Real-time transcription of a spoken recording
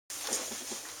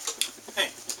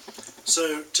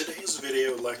So today's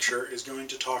video lecture is going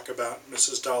to talk about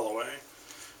Mrs. Dalloway,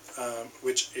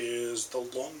 which is the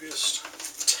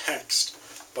longest text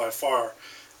by far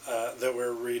that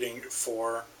we're reading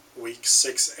for week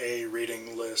 6A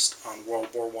reading list on World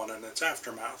War I and its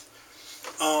aftermath.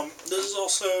 This is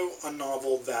also a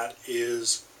novel that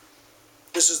this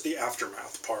is the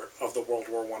aftermath part of the World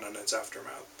War I and its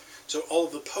aftermath. So all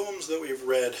of the poems that we've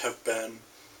read have been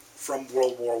from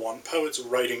World War I poets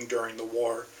writing during the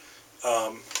war.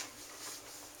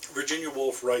 Virginia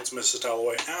Woolf writes Mrs.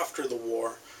 Dalloway after the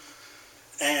war,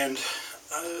 and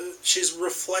she's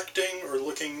reflecting or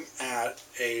looking at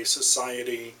a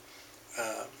society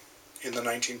in the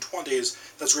 1920s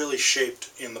that's really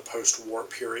shaped in the post-war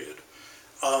period.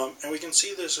 And we can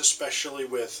see this especially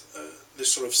with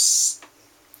this sort of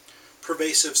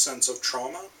pervasive sense of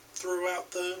trauma throughout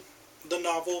the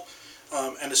novel,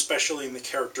 and especially in the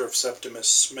character of Septimus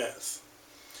Smith.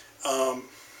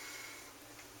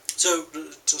 So,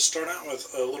 to start out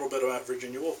with a little bit about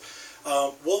Virginia Woolf.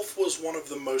 Woolf was one of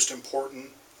the most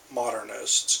important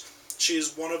modernists.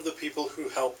 She's one of the people who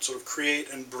helped sort of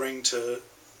create and bring to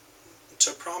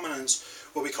prominence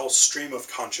what we call stream of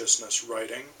consciousness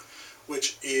writing,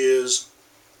 which is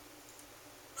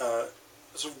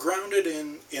sort of grounded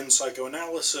in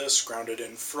psychoanalysis, grounded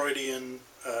in Freudian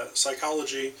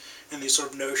psychology, and these sort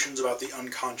of notions about the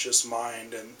unconscious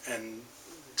mind and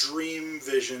dream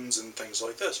visions and things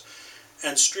like this.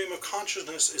 And stream of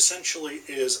consciousness essentially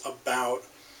is about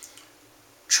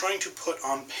trying to put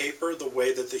on paper the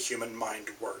way that the human mind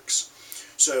works.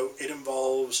 So it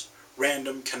involves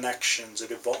random connections,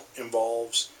 it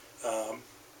involves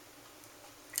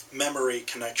memory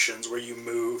connections where you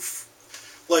move,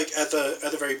 like at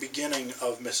the very beginning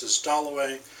of Mrs.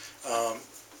 Dalloway,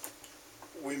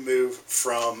 we move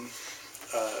from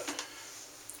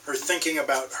her thinking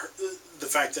about the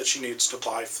fact that she needs to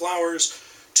buy flowers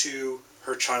to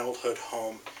her childhood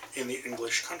home in the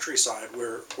English countryside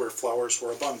where flowers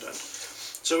were abundant.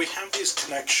 So we have these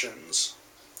connections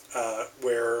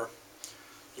where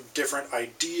different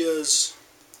ideas,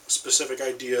 specific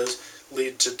ideas,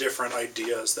 lead to different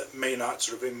ideas that may not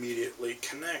sort of immediately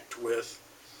connect with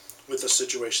the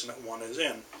situation that one is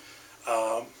in.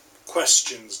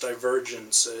 Questions,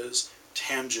 divergences,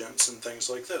 tangents, and things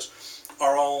like this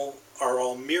are all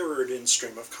mirrored in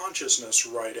stream of consciousness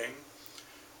writing,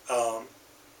 and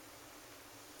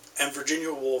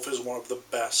Virginia Woolf is one of the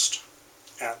best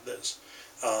at this.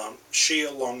 She,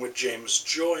 along with James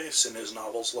Joyce in his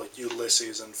novels like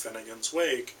Ulysses and Finnegan's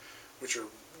Wake, which are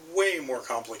way more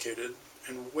complicated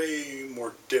and way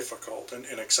more difficult and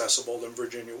inaccessible than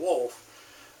Virginia Woolf,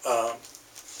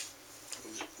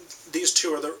 these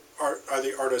two are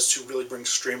the artists who really bring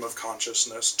stream of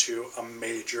consciousness to a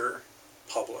major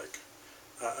public,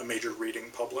 a major reading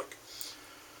public.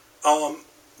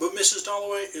 But Mrs.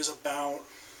 Dalloway is about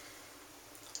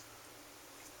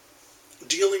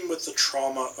dealing with the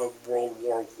trauma of World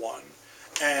War I.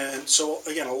 And so,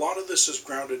 again, a lot of this is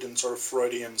grounded in sort of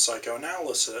Freudian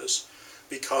psychoanalysis,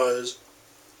 because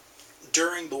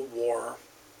during the war,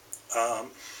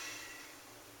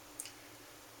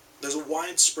 there's a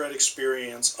widespread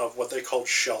experience of what they called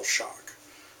shell shock,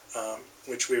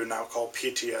 which we would now call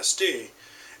PTSD.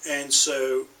 And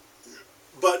so,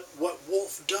 but what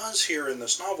Woolf does here in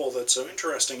this novel that's so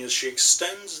interesting is she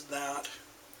extends that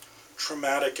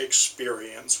traumatic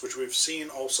experience, which we've seen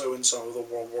also in some of the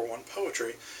World War I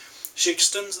poetry, she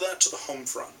extends that to the home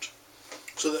front,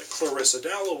 so that Clarissa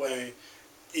Dalloway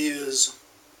is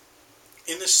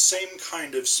in the same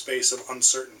kind of space of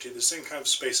uncertainty, the same kind of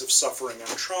space of suffering and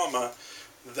trauma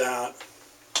that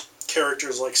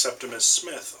characters like Septimus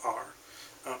Smith are,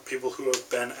 people who have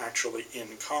been actually in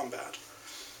combat.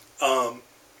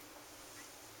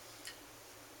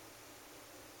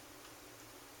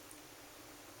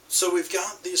 So we've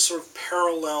got these sort of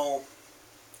parallel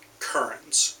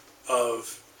currents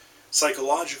of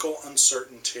psychological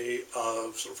uncertainty,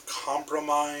 of sort of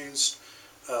compromised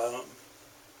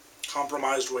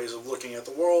ways of looking at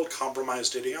the world,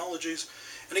 compromised ideologies.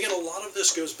 And again, a lot of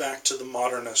this goes back to the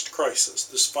Modernist crisis,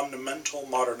 this fundamental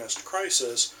Modernist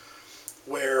crisis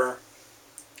where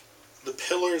the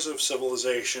pillars of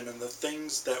civilization and the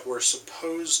things that were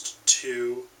supposed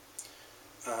to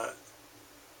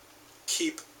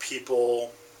keep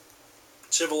people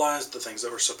civilized, the things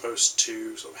that were supposed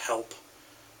to sort of help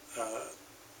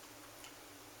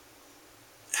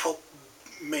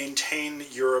maintain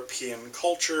European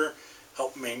culture,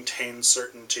 help maintain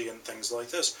certainty and things like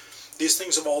this. These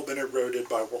things have all been eroded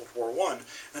by World War I,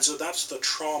 and so that's the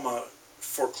trauma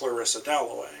for Clarissa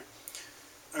Dalloway.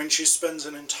 I mean, she spends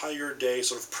an entire day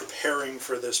sort of preparing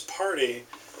for this party,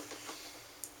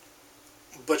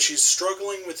 but she's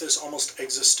struggling with this almost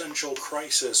existential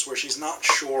crisis where she's not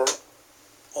sure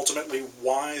ultimately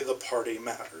why the party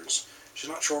matters. She's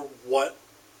not sure what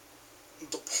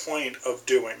the point of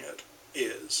doing it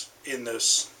is in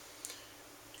this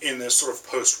sort of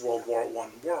post-World War I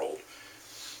world.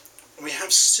 We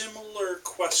have similar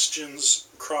questions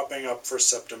cropping up for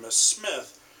Septimus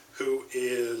Smith, who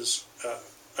is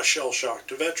a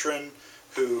shell-shocked veteran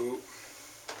who,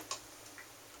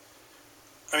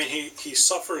 I mean, he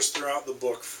suffers throughout the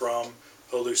book from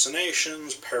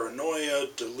hallucinations, paranoia,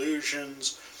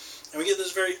 delusions, and we get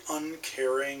this very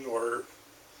uncaring or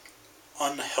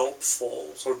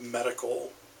unhelpful sort of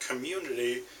medical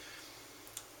community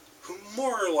who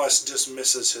more or less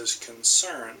dismisses his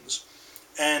concerns.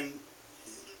 And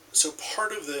so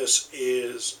part of this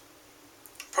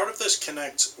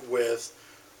connects with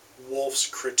Woolf's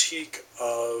critique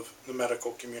of the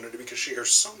medical community, because she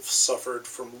herself suffered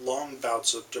from long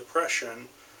bouts of depression.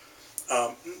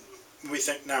 We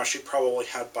think now she probably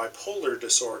had bipolar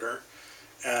disorder,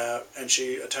 and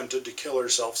she attempted to kill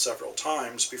herself several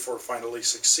times before finally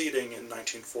succeeding in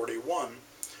 1941.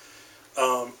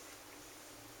 And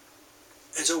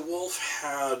so Woolf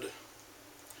had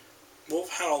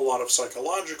a lot of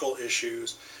psychological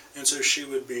issues, and so she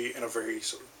would be in a very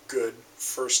sort of good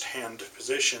first-hand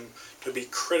position to be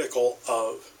critical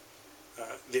of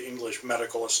the English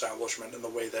medical establishment and the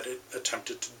way that it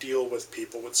attempted to deal with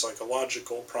people with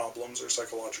psychological problems or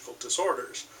psychological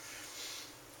disorders.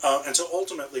 And so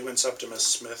ultimately, when Septimus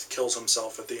Smith kills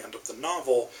himself at the end of the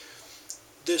novel,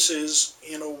 this is,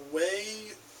 in a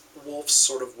way, Woolf's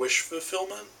sort of wish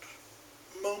fulfillment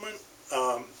moment.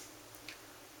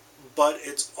 But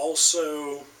it's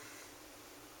also,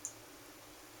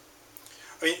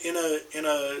 I mean, in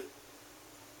a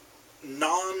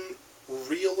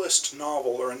non-realist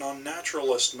novel or a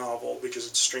non-naturalist novel, because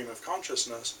it's stream of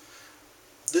consciousness,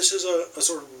 this is a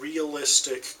sort of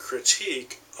realistic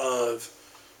critique of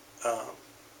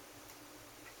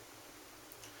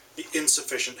the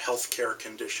insufficient healthcare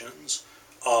conditions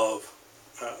of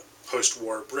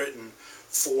post-war Britain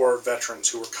for veterans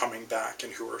who were coming back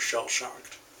and who were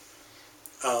shell-shocked.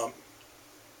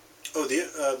 The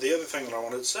other thing that I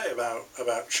wanted to say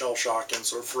about shell shock and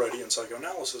sort of Freudian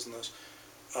psychoanalysis in this,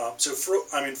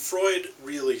 Freud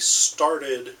really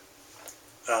started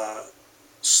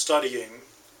studying,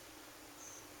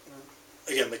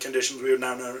 again, the conditions we would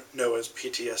now know as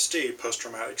PTSD,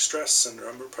 post-traumatic stress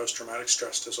syndrome or post-traumatic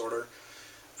stress disorder,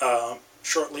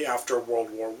 shortly after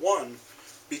World War I,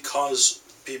 because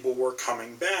people were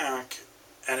coming back,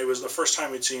 and it was the first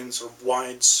time we'd seen sort of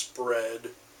widespread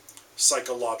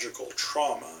psychological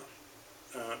trauma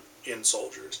in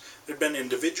soldiers. There'd been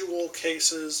individual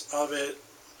cases of it,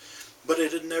 but there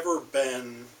had never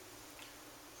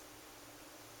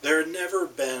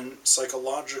been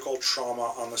psychological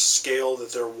trauma on the scale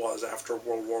that there was after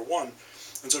World War I.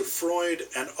 And so Freud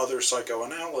and other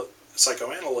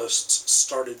psychoanalysts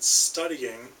started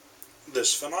studying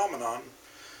this phenomenon.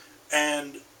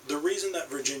 And the reason that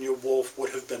Virginia Woolf would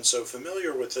have been so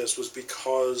familiar with this was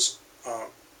because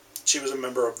she was a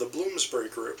member of the Bloomsbury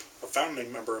Group, a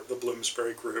founding member of the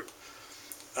Bloomsbury Group,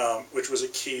 which was a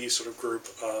key sort of group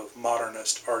of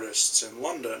modernist artists in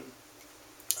London,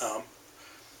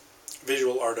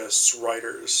 visual artists,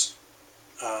 writers,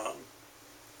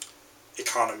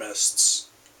 economists,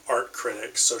 art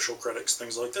critics, social critics,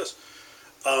 things like this.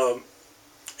 And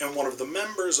one of the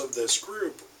members of this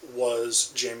group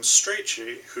was James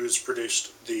Strachey, who's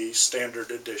produced the standard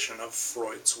edition of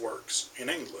Freud's works in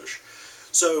English.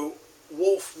 So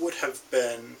Woolf would have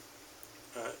been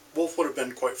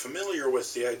quite familiar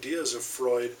with the ideas of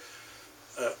Freud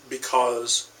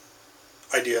because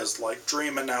ideas like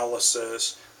dream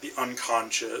analysis, the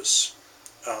unconscious,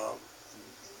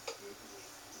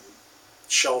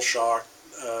 shell shock,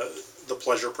 the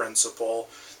pleasure principle,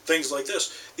 things like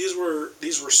this. These were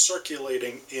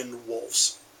circulating in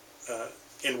Woolf's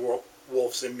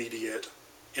immediate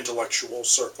intellectual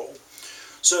circle.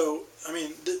 So, I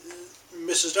mean,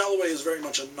 Mrs. Dalloway is very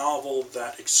much a novel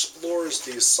that explores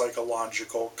these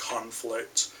psychological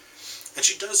conflicts, and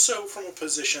she does so from a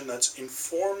position that's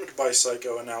informed by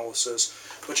psychoanalysis,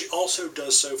 but she also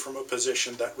does so from a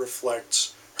position that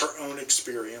reflects her own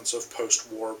experience of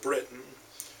post-war Britain.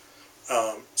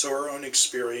 So her own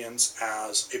experience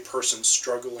as a person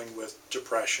struggling with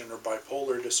depression or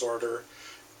bipolar disorder,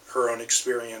 her own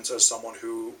experience as someone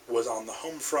who was on the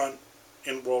home front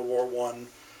in World War I,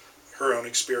 her own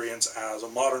experience as a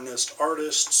modernist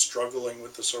artist struggling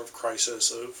with the sort of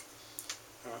crisis of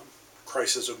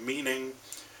meaning,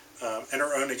 and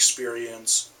her own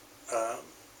experience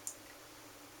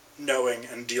knowing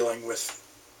and dealing with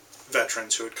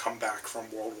veterans who had come back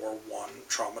from World War I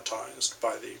traumatized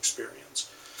by the experience.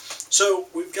 So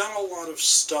we've got a lot of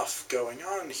stuff going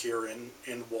on here in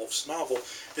Woolf's novel.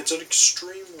 It's an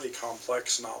extremely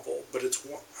complex novel, but it's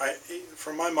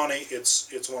for my money,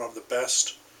 it's one of the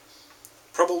best.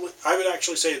 Probably, I would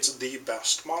actually say it's the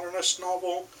best modernist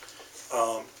novel.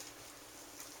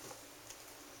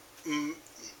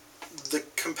 The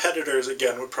competitors,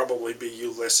 again, would probably be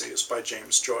Ulysses by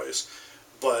James Joyce,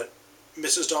 but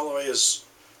Mrs. Dalloway is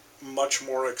much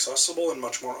more accessible and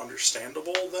much more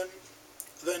understandable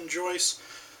than Joyce.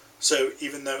 So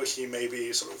even though he may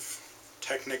be sort of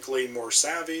technically more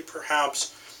savvy,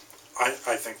 perhaps, I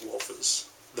think Woolf is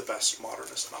the best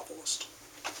modernist novelist.